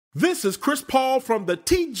This is Chris Paul from the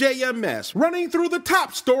TJMS, running through the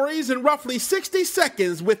top stories in roughly 60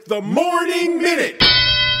 seconds with the Morning Minute.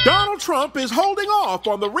 Donald Trump is holding off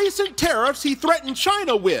on the recent tariffs he threatened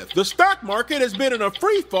China with. The stock market has been in a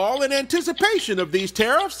free fall in anticipation of these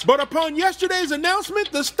tariffs, but upon yesterday's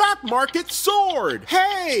announcement, the stock market soared.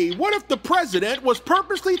 Hey, what if the president was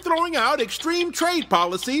purposely throwing out extreme trade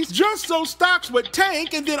policies just so stocks would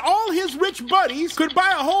tank and then all his rich buddies could buy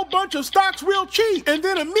a whole bunch of stocks real cheap and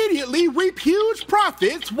then immediately reap huge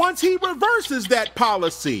profits once he reverses that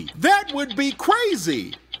policy? That would be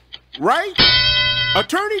crazy, right?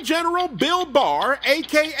 Attorney General Bill Barr,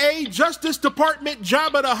 a.k.a. Justice Department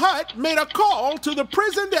Jabba the Hutt, made a call to the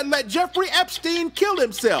prison that let Jeffrey Epstein kill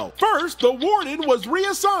himself. First, the warden was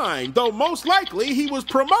reassigned, though most likely he was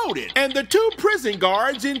promoted. And the two prison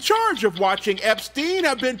guards in charge of watching Epstein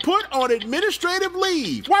have been put on administrative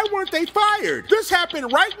leave. Why weren't they fired? This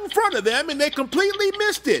happened right in front of them and they completely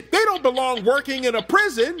missed it. They don't belong working in a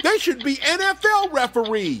prison. They should be NFL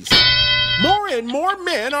referees. More and more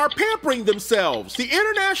men are pampering themselves. The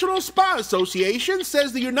International Spa Association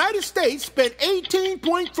says the United States spent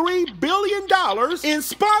 $18.3 billion in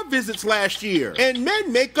spa visits last year, and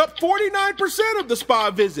men make up 49% of the spa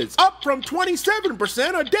visits, up from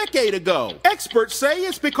 27% a decade ago. Experts say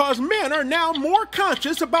it's because men are now more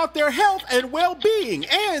conscious about their health and well-being,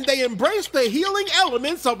 and they embrace the healing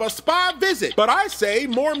elements of a spa visit. But I say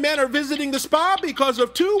more men are visiting the spa because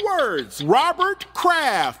of two words: Robert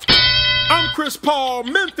Kraft. I'm Chris Paul,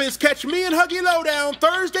 Memphis. Catch me and Huggy Lowdown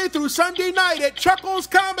Thursday through Sunday night at Chuckles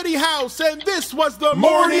Comedy House. And this was the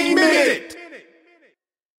Morning Minute.